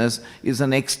enviousness is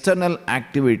an external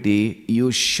activity,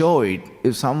 you show it.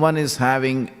 If someone is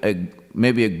having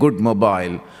maybe a good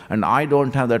mobile and I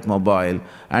don't have that mobile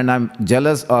and I'm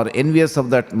jealous or envious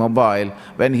of that mobile,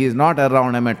 when he is not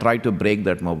around, I may try to break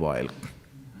that mobile.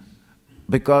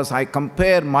 Because I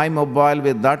compare my mobile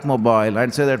with that mobile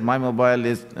and say that my mobile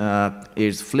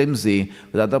is flimsy,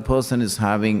 the other person is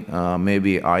having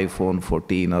maybe iPhone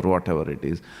 14 or whatever it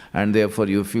is, and therefore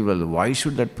you feel, well, why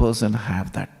should that person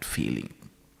have that feeling?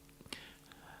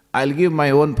 I'll give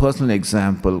my own personal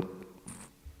example.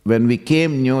 When we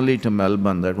came newly to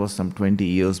Melbourne, that was some 20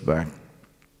 years back,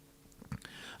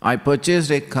 I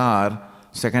purchased a car,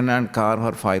 second-hand car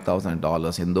for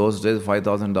 $5,000. In those days,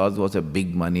 $5,000 was a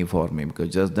big money for me because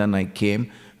just then I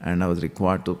came and I was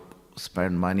required to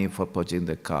spend money for purchasing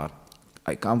the car.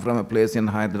 I come from a place in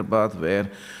Hyderabad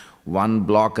where one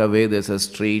block away there's a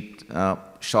street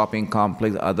shopping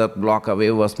complex, other block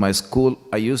away was my school.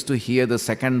 I used to hear the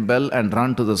second bell and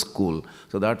run to the school.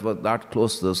 So that was that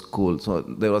close to the school. So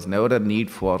there was never a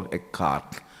need for a car.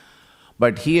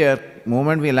 But here,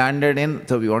 moment we landed in,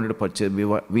 so we wanted to purchase,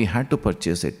 we had to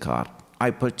purchase a car.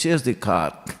 I purchased the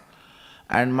car,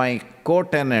 and my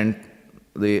co-tenant,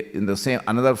 in the same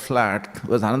another flat,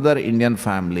 was another Indian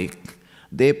family.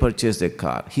 They purchased a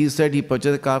car. He said he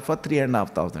purchased a car for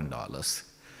 $3,500.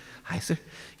 I said,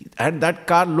 and that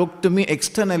car looked to me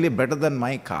externally better than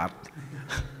my car.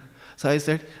 So I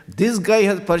said, this guy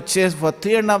has purchased for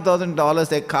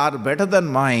 $3,500 a car better than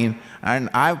mine, and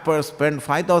I've spent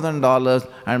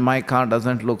 $5,000 and my car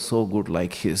doesn't look so good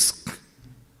like his.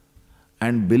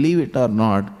 And believe it or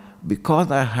not, because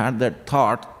I had that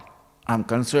thought, I'm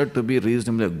considered to be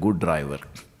reasonably a good driver.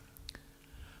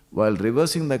 While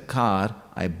reversing the car,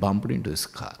 I bumped into his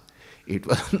car. It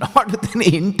was not with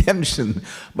any intention,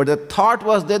 but the thought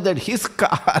was there that his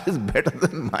car is better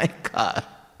than my car.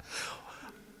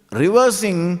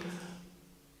 Reversing,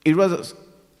 it was,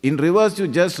 in reverse you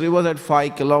just reverse at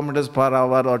 5 kilometers per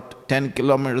hour or 10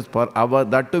 kilometers per hour,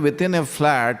 that too within a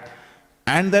flat,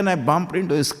 and then I bumped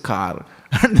into his car.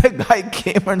 And the guy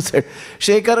came and said,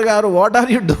 Shekhar garu, what are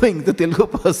you doing? The Telugu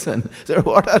person said,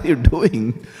 what are you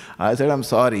doing? I said, I'm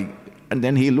sorry. And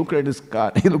then he looked at his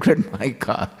car, he looked at my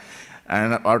car.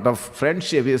 And out of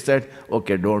friendship, he said,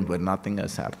 okay, don't worry, nothing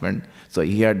has happened. So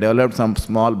he had developed some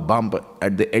small bump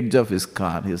at the edge of his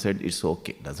car. He said, it's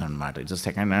okay, doesn't matter. It's a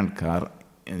second-hand car.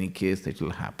 In any case, it will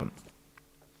happen.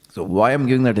 So why I'm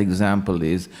giving that example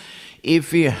is,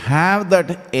 if we have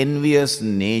that envious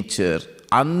nature,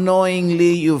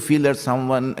 unknowingly you feel that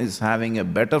someone is having a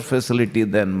better facility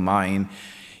than mine,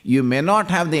 you may not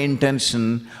have the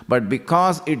intention, but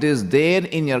because it is there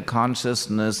in your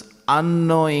consciousness,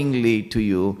 unknowingly to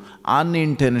you,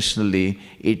 unintentionally,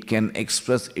 it can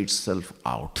express itself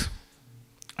out.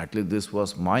 At least this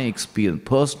was my experience,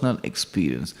 personal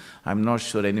experience. I'm not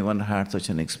sure anyone had such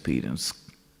an experience.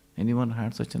 Anyone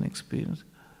had such an experience?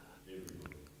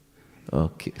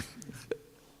 Okay.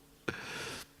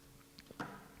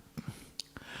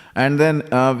 And then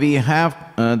we have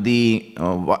the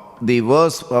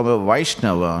verse of a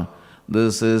Vaishnava.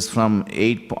 This is from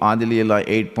Adi Leela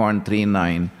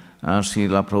 8.39.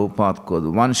 Srila Prabhupada quote,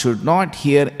 one should not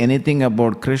hear anything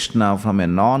about Krishna from a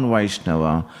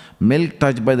non-Vaishnava. Milk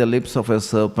touched by the lips of a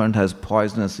serpent has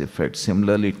poisonous effect.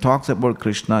 Similarly, talks about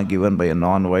Krishna given by a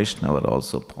non-Vaishnava are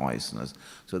also poisonous.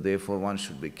 So therefore one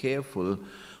should be careful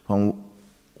from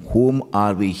whom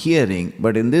are we hearing.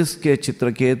 But in this case,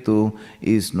 Chitraketu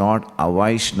is not a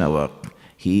Vaishnava.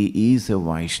 He is a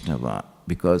Vaishnava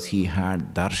because he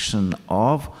had darshan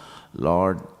of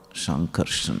Lord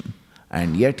Shankarshan.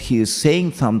 And yet he is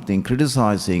saying something,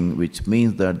 criticizing, which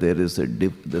means that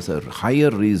there's a higher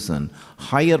reason,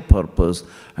 higher purpose,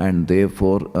 and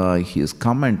therefore he is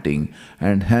commenting,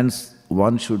 and hence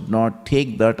one should not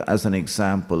take that as an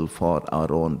example for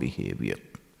our own behavior.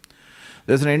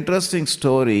 There's an interesting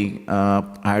story I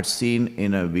had seen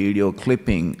in a video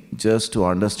clipping just to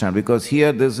understand, because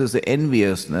here this is the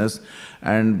enviousness,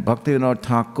 and Bhaktivinoda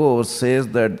Thakur says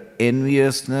that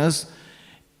enviousness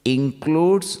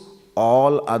includes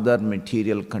all other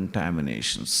material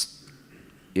contaminations.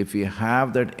 If we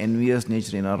have that envious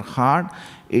nature in our heart,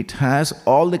 it has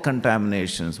all the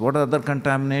contaminations. What are other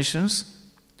contaminations?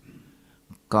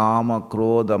 Kama,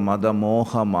 Krodha, Mada,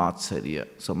 Moha, Matsarya.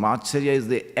 So Matsarya is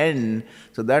the end.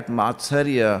 So that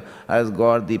Matsarya has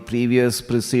got the previous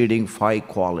preceding 5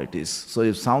 qualities. So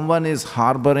if someone is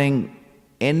harboring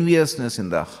enviousness in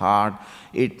the heart,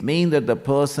 it means that the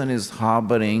person is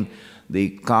harboring the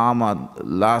Kama,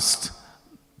 lust,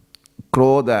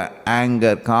 Krodha,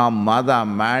 anger, Kama, Mada,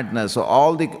 madness. So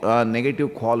all the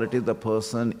negative qualities the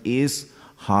person is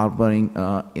harboring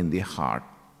in the heart.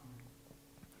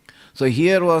 So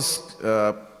here was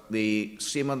the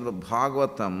Srimad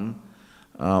Bhagavatam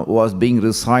was being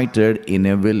recited in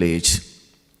a village,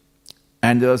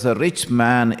 and there was a rich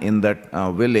man in that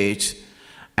village,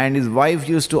 and his wife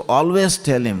used to always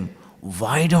tell him,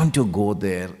 why don't you go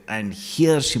there and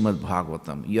hear Srimad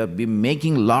Bhagavatam? You have been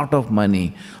making a lot of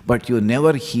money, but you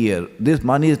never hear. This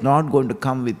money is not going to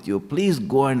come with you. Please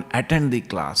go and attend the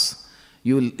class.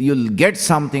 You'll get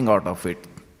something out of it.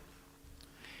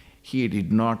 He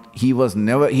did not, he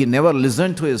never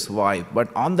listened to his wife,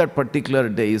 but on that particular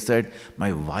day he said,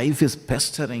 my wife is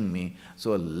pestering me,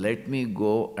 so let me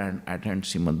go and attend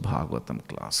Srimad Bhagavatam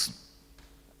class.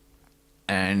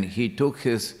 And he took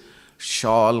his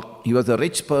shawl. He was a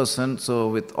rich person, so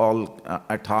with all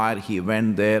attire he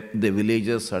went there. The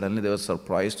villagers, suddenly they were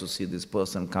surprised to see this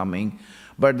person coming,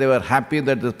 but they were happy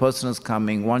that this person is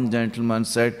coming. One gentleman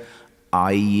said,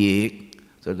 Aiye,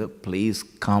 so please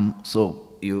come. So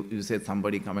you say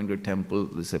somebody coming to temple,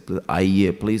 they say,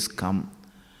 Aiye, please come.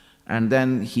 And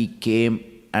then he came,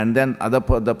 and then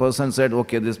the person said,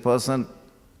 okay, this person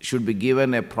should be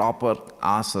given a proper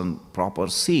asan, proper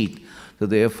seat. So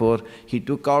therefore, he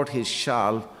took out his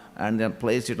shawl and then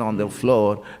placed it on the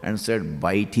floor and said,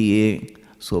 Baitiye,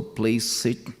 so please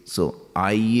sit. So,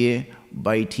 Aiye,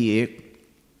 Baitiye,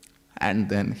 and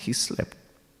then he slept.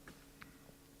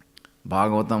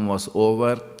 Bhagavatam was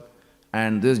over,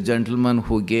 and this gentleman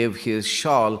who gave his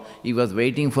shawl, he was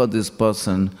waiting for this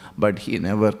person, but he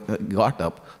never got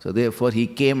up. So therefore, he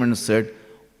came and said,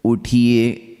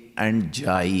 Uthiye and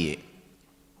Jaiye.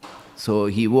 So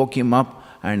he woke him up,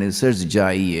 and he says,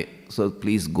 Jaiye, so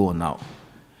please go now.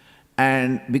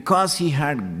 And because he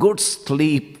had good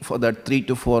sleep for that 3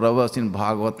 to 4 hours in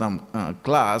Bhagavatam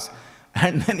class,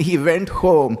 and then he went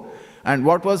home, and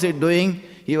what was he doing?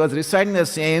 He was reciting the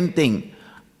same thing,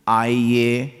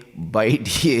 Aiye,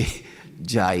 Baitiye,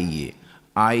 Jaiye.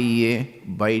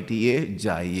 Aiye, Baitiye,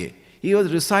 Jaiye. He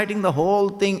was reciting the whole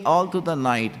thing all through the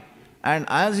night, and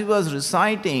as he was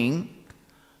reciting,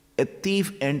 a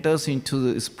thief enters into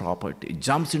his property,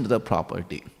 jumps into the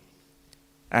property.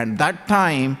 And that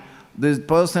time, this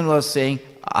person was saying,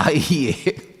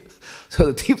 Aiye.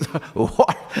 So the thief thought,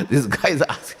 what? This guy is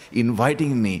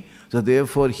inviting me. So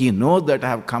therefore, he knows that I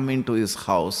have come into his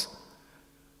house.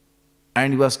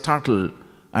 And he was startled.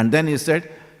 And then he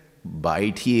said,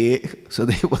 Baitiye. So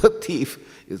there was a thief.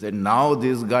 He said, now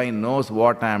this guy knows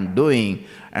what I am doing.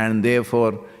 And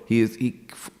therefore, he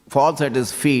falls at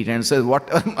his feet and says,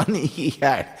 whatever money he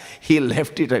had, he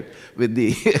left it with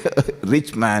the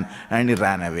rich man and he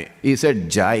ran away. He said,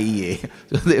 Jaiye.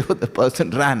 So therefore the person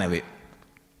ran away.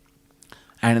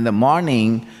 And in the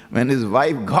morning, when his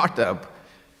wife got up,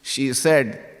 she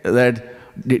said that,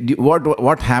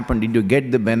 what happened? Did you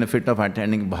get the benefit of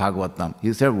attending Bhagavatam?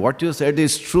 He said, what you said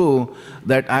is true,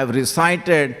 that I have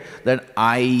recited that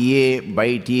Aiye,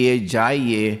 Baitiye,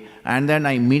 Jaiye, and then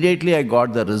immediately I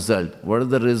got the result. What is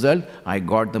the result? I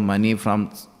got the money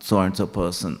from so-and-so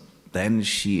person. Then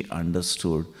she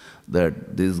understood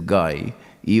that this guy,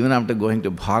 even after going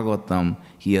to Bhagavatam,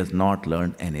 he has not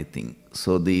learned anything.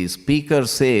 So the speaker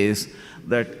says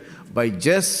that by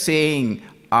just saying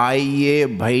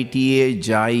Aiye, Baitiye,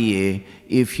 Jaiye,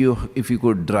 if you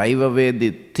could drive away the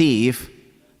thief,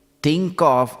 think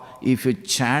of if you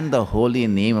chant the holy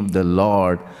name of the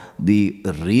Lord, the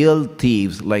real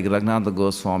thieves, like Raghunatha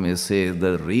Goswami says,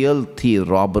 the real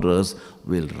robbers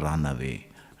will run away.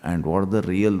 And what are the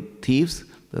real thieves?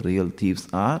 The real thieves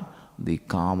are the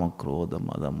Kama, Krodha,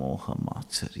 Mada, Moha,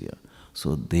 Matsarya.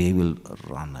 So they will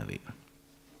run away.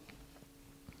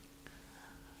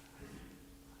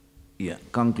 Yeah,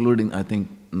 concluding, I think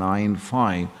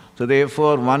 9.5. So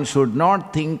therefore, one should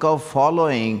not think of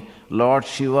following Lord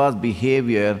Shiva's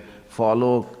behavior,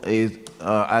 follow is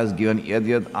as given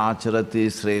yadyad acharati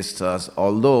sreshtas.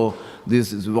 Although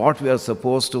this is what we are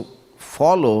supposed to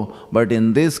follow, but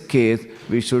in this case,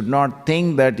 we should not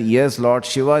think that yes, Lord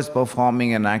Shiva is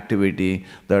performing an activity,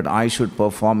 that I should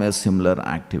perform a similar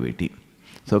activity.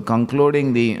 So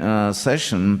concluding the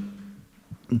session,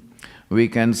 we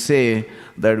can say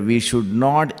that we should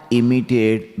not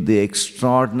imitate the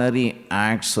extraordinary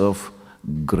acts of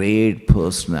great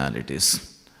personalities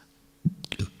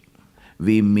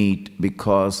we meet,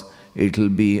 because it will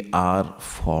be our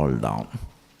fall down.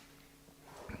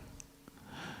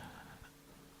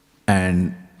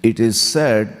 And it is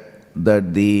said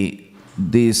that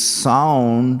the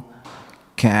sound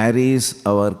carries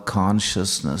our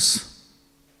consciousness.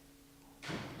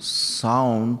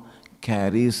 Sound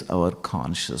carries our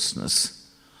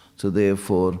consciousness. So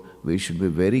therefore, we should be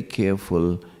very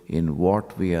careful in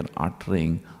what we are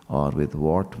uttering or with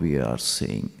what we are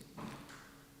saying.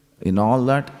 In all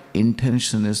that,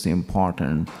 intention is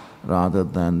important rather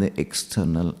than the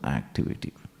external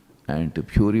activity. And to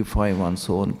purify one's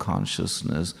own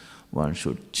consciousness, one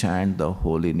should chant the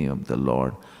holy name of the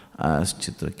Lord as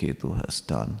Chitraketu has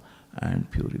done and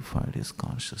purified his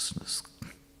consciousness.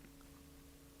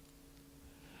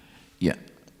 Yeah.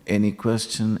 Any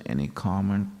question, any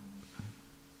comment?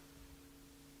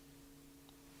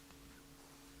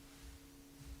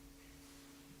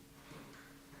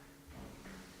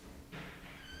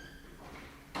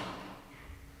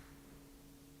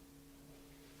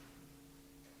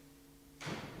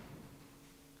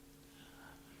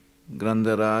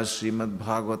 ग्रंथराज Shrimad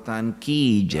भागवतान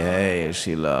की जय,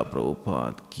 श्रीला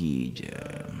प्रभुपाद की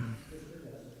जय.